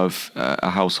worries of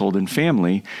a household and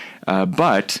family.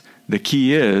 But the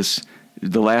key is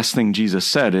the last thing Jesus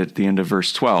said at the end of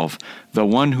verse 12. The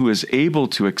one who is able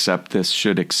to accept this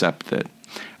should accept it.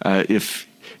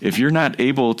 If you're not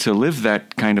able to live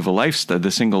that kind of a lifestyle,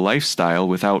 the single lifestyle,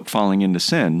 without falling into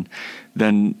sin,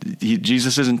 then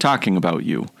Jesus isn't talking about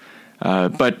you.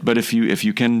 But if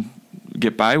you can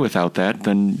get by without that,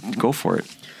 then go for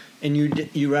it. And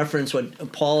you reference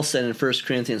what Paul said in 1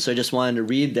 Corinthians, so I just wanted to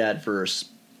read that verse.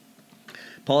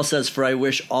 Paul says, "For I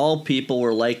wish all people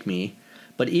were like me,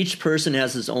 but each person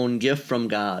has his own gift from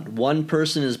God. One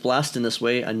person is blessed in this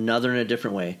way, another in a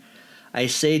different way. I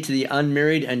say to the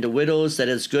unmarried and to widows that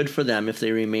it's good for them if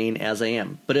they remain as I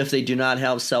am. But if they do not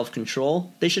have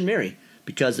self-control, they should marry,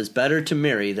 because it's better to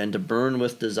marry than to burn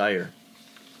with desire."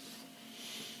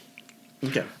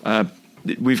 Okay.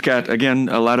 We've got, again,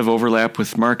 a lot of overlap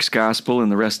with Mark's gospel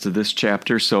and the rest of this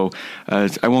chapter, so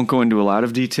I won't go into a lot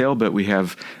of detail, but we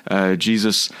have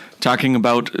Jesus talking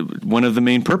about one of the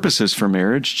main purposes for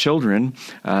marriage, children,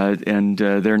 and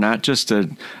they're not just a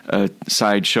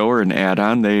sideshow or an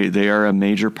add-on. They are a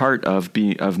major part of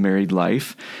married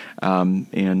life.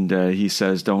 And he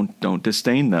says, don't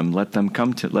disdain them. Let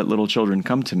little children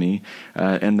come to me.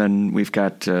 And then we've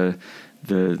got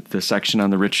the section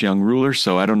on the rich young ruler.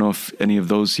 So I don't know if any of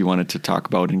those you wanted to talk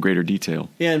about in greater detail.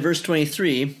 Yeah, in verse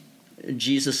 23,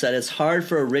 Jesus said, "It's hard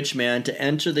for a rich man to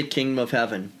enter the kingdom of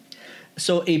heaven."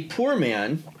 So a poor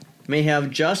man may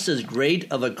have just as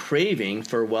great of a craving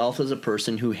for wealth as a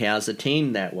person who has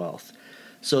attained that wealth.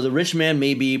 So the rich man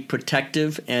may be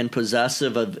protective and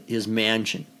possessive of his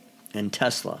mansion and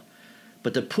Tesla,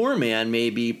 but the poor man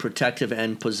may be protective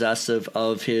and possessive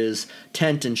of his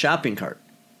tent and shopping cart.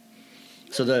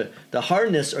 So the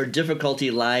hardness or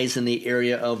difficulty lies in the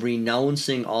area of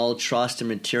renouncing all trust in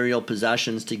material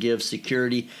possessions to give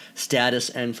security, status,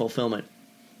 and fulfillment.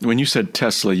 When you said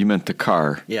Tesla, you meant the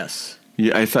car. Yes.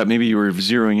 Yeah, I thought maybe you were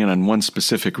zeroing in on one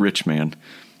specific rich man.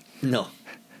 No.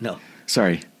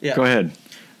 Sorry. Yeah. Go ahead.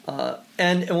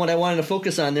 And what I wanted to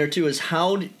focus on there too is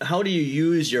how do you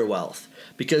use your wealth?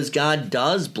 Because God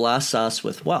does bless us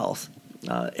with wealth,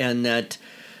 and that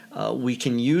we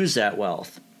can use that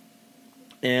wealth.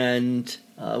 And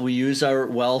we use our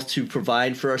wealth to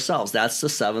provide for ourselves. That's the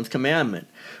seventh commandment.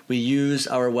 We use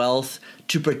our wealth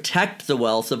to protect the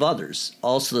wealth of others.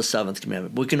 Also the seventh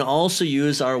commandment. We can also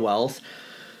use our wealth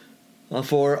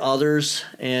for others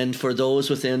and for those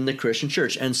within the Christian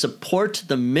church and support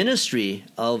the ministry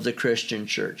of the Christian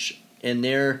church. And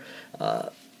there,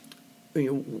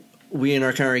 we in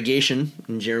our congregation,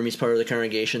 and Jeremy's part of the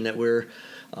congregation, that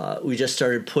we just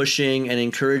started pushing and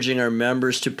encouraging our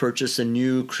members to purchase a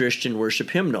new Christian worship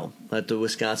hymnal that the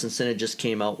Wisconsin Synod just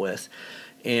came out with.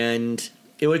 And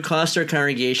it would cost our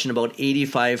congregation about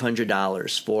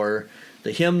 $8,500 for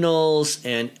the hymnals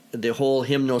and the whole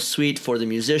hymnal suite for the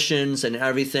musicians and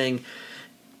everything.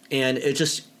 And it's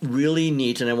just really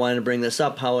neat, and I wanted to bring this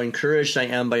up, how encouraged I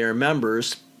am by our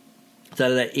members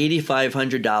that at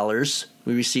 $8,500,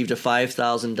 we received a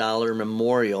 $5,000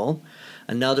 memorial,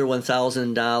 another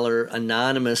 $1,000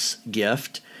 anonymous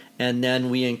gift, and then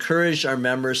we encouraged our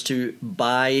members to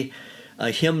buy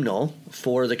a hymnal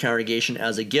for the congregation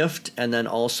as a gift, and then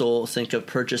also think of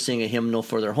purchasing a hymnal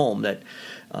for their home. That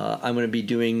I'm going to be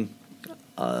doing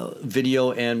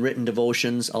video and written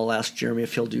devotions. I'll ask Jeremy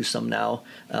if he'll do some now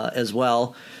as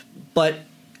well. But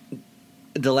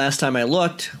the last time I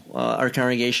looked, our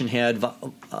congregation had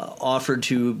offered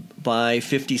to buy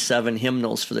 57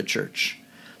 hymnals for the church.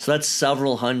 So that's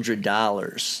several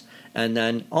 $100s, and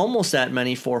then almost that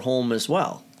many for home as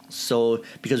well. So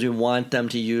because we want them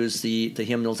to use the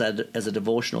hymnals as a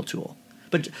devotional tool.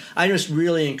 But I'm just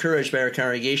really encouraged by our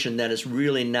congregation that it's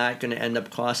really not going to end up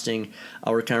costing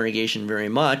our congregation very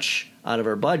much out of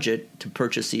our budget to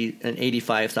purchase an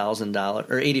 $85,000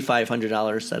 or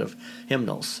 $8,500 set of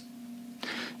hymnals.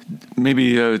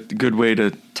 Maybe a good way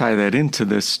to tie that into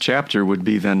this chapter would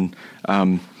be then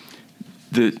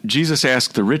Jesus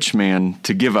asked the rich man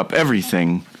to give up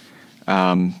everything,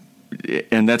 and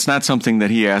that's not something that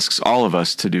he asks all of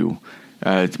us to do.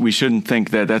 We shouldn't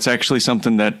think that that's actually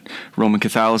something that Roman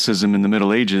Catholicism in the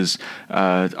Middle Ages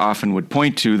often would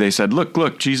point to. They said,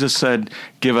 look, Jesus said,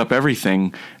 give up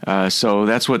everything. So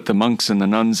that's what the monks and the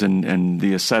nuns and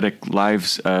the ascetic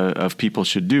lives of people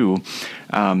should do.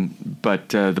 But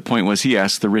the point was he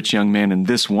asked the rich young man in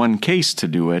this one case to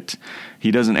do it. He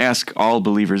doesn't ask all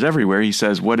believers everywhere. He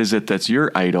says, what is it that's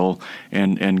your idol,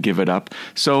 and give it up.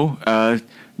 So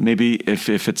maybe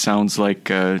if it sounds like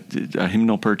a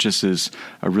hymnal purchase is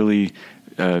a really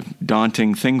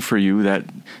daunting thing for you,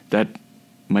 that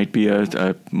might be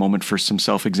a moment for some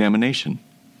self-examination.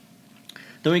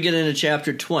 Then we get into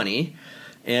chapter 20,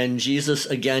 and Jesus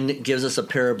again gives us a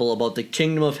parable about the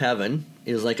kingdom of heaven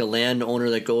is like a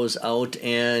landowner that goes out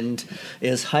and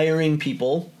is hiring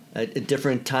people at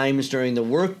different times during the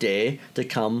workday to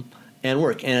come and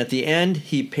work. And at the end,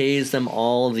 he pays them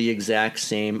all the exact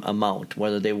same amount,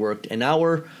 whether they worked an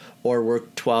hour or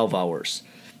worked 12 hours.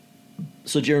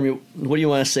 So, Jeremy, what do you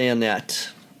want to say on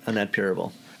that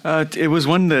parable? It was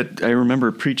one that I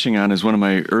remember preaching on as one of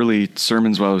my early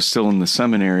sermons while I was still in the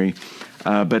seminary.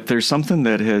 But there's something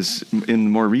that has, in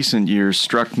more recent years,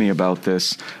 struck me about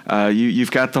this.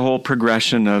 You've got the whole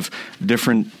progression of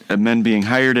different men being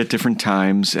hired at different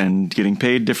times and getting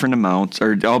paid different amounts,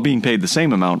 or all being paid the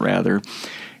same amount, rather,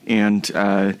 and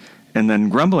then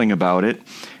grumbling about it.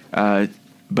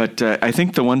 But I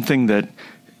think the one thing that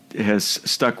has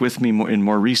stuck with me in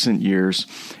more recent years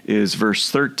is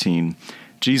verse 13.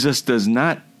 Jesus does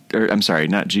not, or I'm sorry,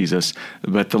 not Jesus,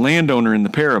 but the landowner in the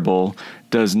parable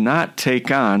does not take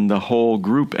on the whole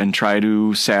group and try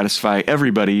to satisfy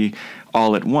everybody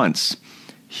all at once.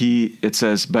 It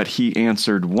says, but he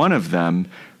answered one of them,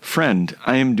 friend,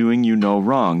 I am doing you no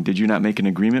wrong. Did you not make an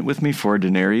agreement with me for a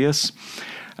denarius?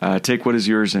 Take what is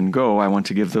yours and go. I want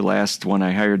to give the last one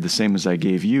I hired the same as I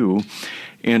gave you.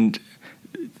 And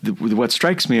what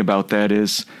strikes me about that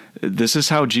is this is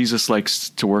how Jesus likes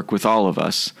to work with all of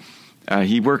us.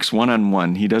 He works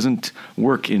one-on-one. He doesn't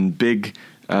work in big,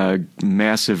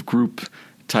 massive group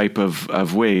type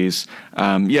of ways.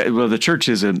 The church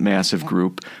is a massive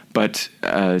group, but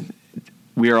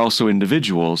we are also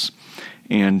individuals.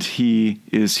 And he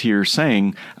is here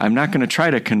saying, I'm not going to try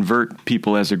to convert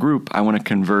people as a group. I want to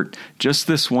convert just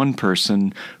this one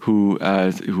person who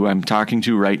I'm talking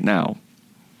to right now.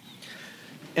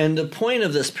 And the point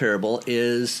of this parable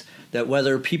is that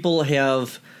whether people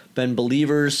have been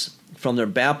believers from their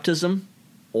baptism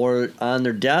or on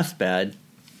their deathbed,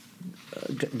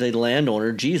 the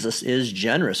landowner, Jesus, is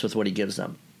generous with what he gives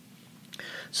them.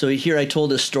 So here I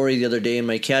told this story the other day in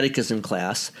my catechism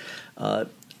class. A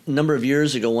number of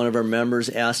years ago, one of our members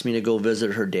asked me to go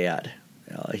visit her dad.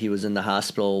 He was in the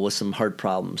hospital with some heart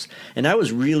problems. And I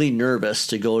was really nervous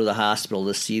to go to the hospital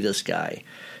to see this guy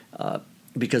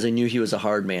because I knew he was a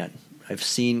hard man. I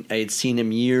had seen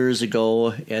him years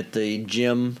ago at the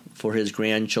gym for his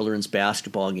grandchildren's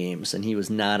basketball games, and he was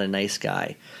not a nice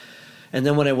guy. And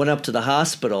then when I went up to the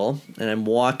hospital and I'm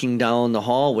walking down the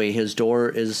hallway, his door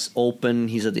is open.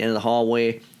 He's at the end of the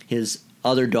hallway. His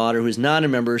other daughter, who's not a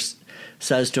member,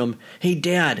 says to him, "Hey,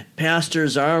 Dad, Pastor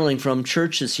Zarling from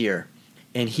church is here."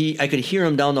 And I could hear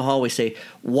him down the hallway say,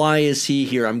 "Why is he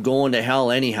here? I'm going to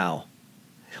hell anyhow."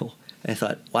 I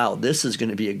thought, wow, this is going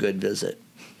to be a good visit.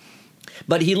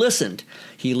 But he listened.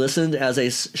 He listened as I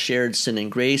shared sin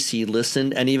and grace. He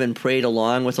listened and even prayed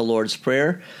along with the Lord's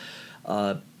Prayer.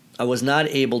 I was not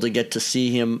able to get to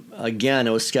see him again.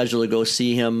 I was scheduled to go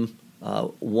see him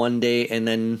one day, and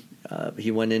then he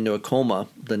went into a coma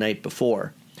the night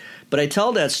before. But I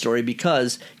tell that story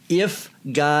because if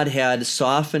God had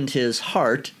softened his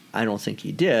heart, I don't think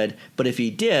he did, but if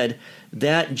he did,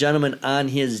 that gentleman on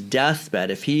his deathbed,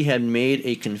 if he had made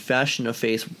a confession of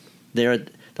faith there at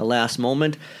the last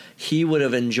moment, he would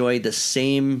have enjoyed the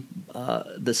same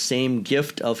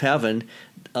gift of heaven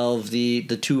of the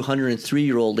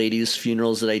 203-year-old ladies'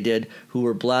 funerals that I did, who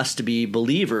were blessed to be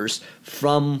believers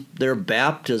from their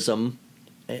baptism,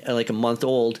 like a month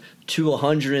old, to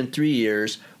 103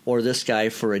 years, or this guy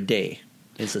for a day.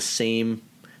 It's the same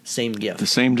gift. The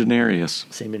same denarius.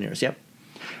 Same denarius, yep.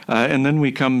 And then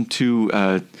we come to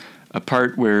a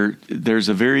part where there's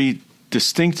a very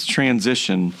distinct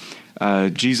transition.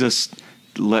 Jesus,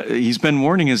 he's been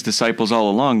warning his disciples all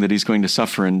along that he's going to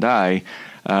suffer and die,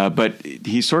 but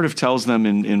he sort of tells them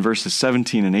in verses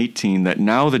 17 and 18 that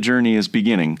now the journey is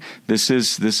beginning. This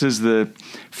is the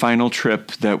final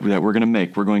trip that we're going to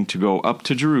make. We're going to go up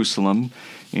to Jerusalem,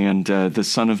 and the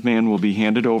Son of Man will be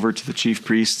handed over to the chief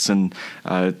priests and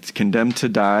condemned to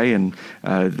die, and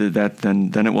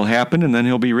then it will happen, and then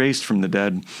he'll be raised from the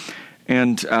dead.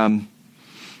 And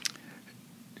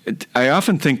I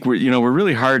often think we're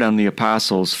really hard on the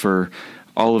apostles for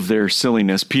all of their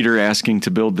silliness. Peter asking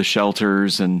to build the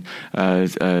shelters, and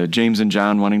James and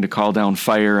John wanting to call down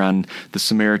fire on the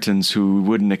Samaritans who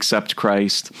wouldn't accept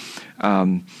Christ.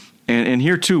 And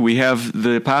here too, we have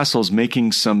the apostles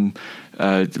making some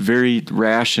very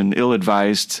rash and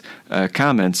ill-advised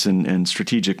comments and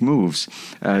strategic moves.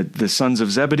 The sons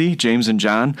of Zebedee, James and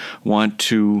John, want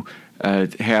to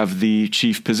have the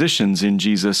chief positions in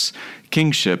Jesus'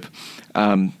 kingship.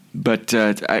 But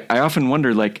I often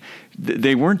wonder,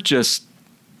 they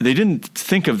didn't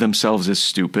think of themselves as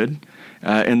stupid,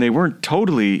 and they weren't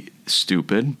totally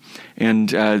stupid, and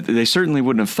they certainly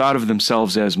wouldn't have thought of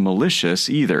themselves as malicious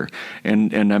either.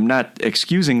 And I'm not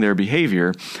excusing their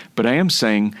behavior, but I am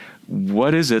saying,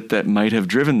 what is it that might have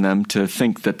driven them to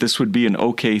think that this would be an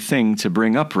okay thing to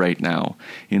bring up right now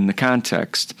in the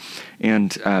context?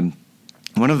 And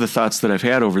one of the thoughts that I've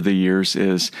had over the years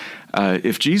is,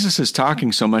 if Jesus is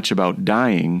talking so much about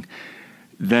dying,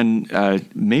 then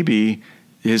maybe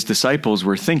his disciples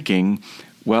were thinking,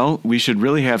 well, we should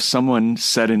really have someone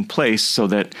set in place so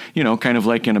that, kind of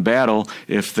like in a battle,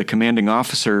 if the commanding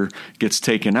officer gets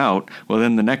taken out, well,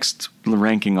 then the next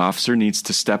ranking officer needs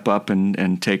to step up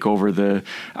and take over the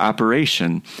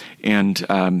operation. And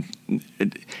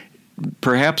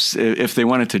perhaps if they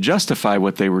wanted to justify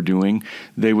what they were doing,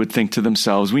 they would think to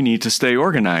themselves, we need to stay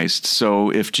organized.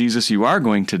 So if Jesus, you are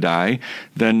going to die,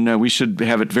 then we should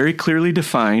have it very clearly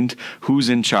defined who's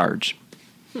in charge.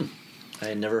 I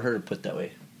had never heard it put that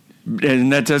way.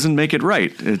 And that doesn't make it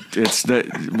right. It's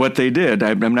what they did.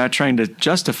 I'm not trying to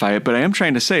justify it, but I am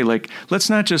trying to say, let's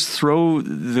not just throw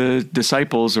the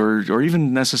disciples or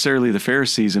even necessarily the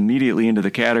Pharisees immediately into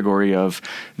the category of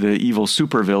the evil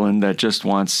supervillain that just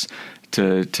wants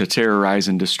to terrorize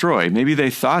and destroy. Maybe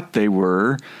they thought they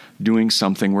were doing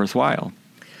something worthwhile.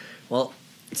 Well,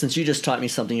 since you just taught me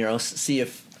something here, I'll see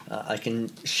if I can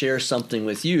share something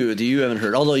with you that you haven't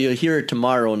heard, although you'll hear it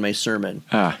tomorrow in my sermon.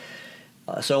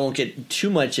 So I won't get too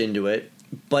much into it.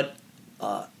 But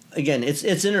again, it's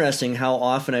interesting how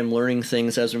often I'm learning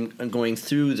things as I'm going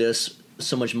through this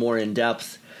so much more in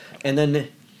depth. And then,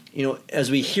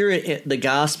 as we hear it, the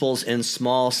Gospels in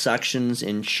small sections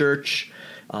in church,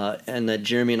 and that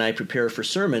Jeremy and I prepare for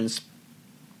sermons,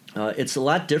 it's a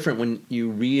lot different when you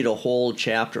read a whole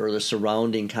chapter or the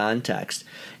surrounding context.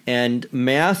 And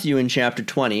Matthew in chapter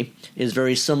 20 is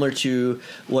very similar to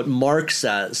what Mark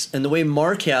says. And the way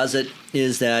Mark has it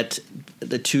is that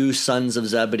the two sons of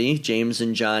Zebedee, James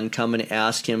and John, come and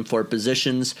ask him for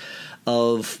positions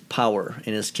of power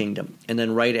in his kingdom. And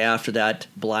then right after that,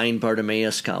 blind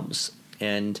Bartimaeus comes.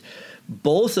 And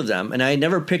both of them, and I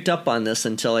never picked up on this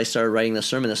until I started writing the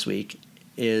sermon this week,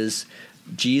 is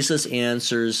Jesus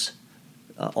answers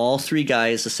all three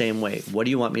guys the same way. What do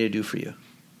you want me to do for you?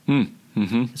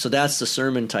 Mm-hmm. So that's the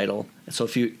sermon title. So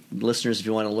if you listeners, if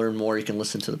you want to learn more, you can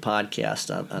listen to the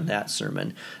podcast on that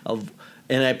sermon.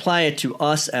 And I apply it to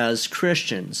us as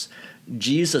Christians.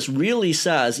 Jesus really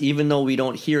says, even though we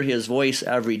don't hear his voice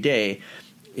every day,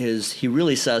 he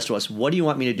really says to us, what do you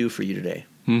want me to do for you today?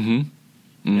 Mm-hmm.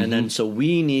 Mm-hmm. And then so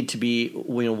we need to be,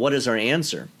 what is our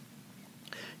answer?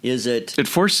 It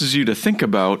forces you to think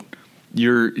about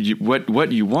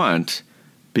what you want,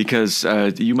 because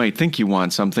you might think you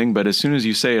want something, but as soon as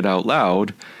you say it out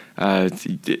loud,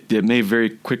 it may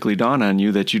very quickly dawn on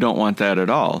you that you don't want that at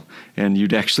all, and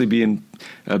you'd actually be in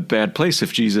a bad place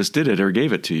if Jesus did it or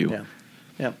gave it to you.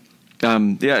 Yeah.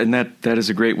 And that is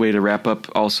a great way to wrap up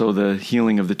also the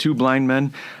healing of the two blind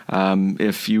men.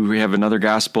 If you have another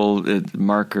gospel,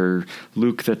 Mark or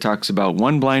Luke, that talks about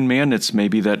one blind man, it's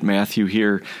maybe that Matthew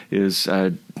here is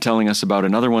telling us about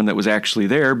another one that was actually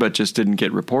there but just didn't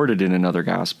get reported in another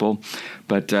gospel.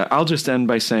 But I'll just end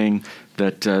by saying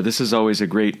that this is always a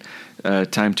great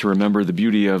time to remember the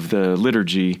beauty of the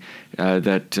liturgy,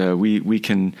 that we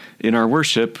can, in our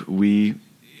worship, we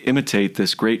imitate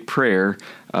this great prayer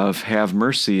of have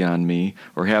mercy on me,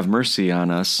 or have mercy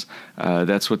on us.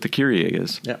 That's what the Kyrie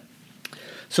is. Yeah.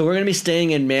 So we're going to be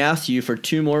staying in Matthew for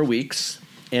 2 more weeks.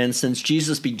 And since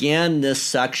Jesus began this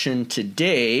section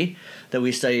today that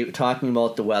we study talking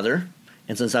about the weather,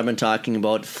 and since I've been talking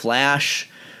about Flash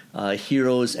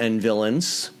heroes and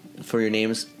villains for your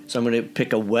names, so I'm going to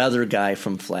pick a weather guy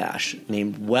from Flash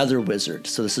named Weather Wizard.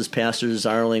 So this is Pastor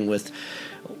Zarling with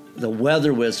the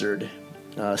Weather Wizard.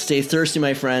 Stay thirsty,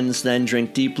 my friends, then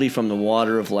drink deeply from the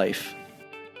water of life.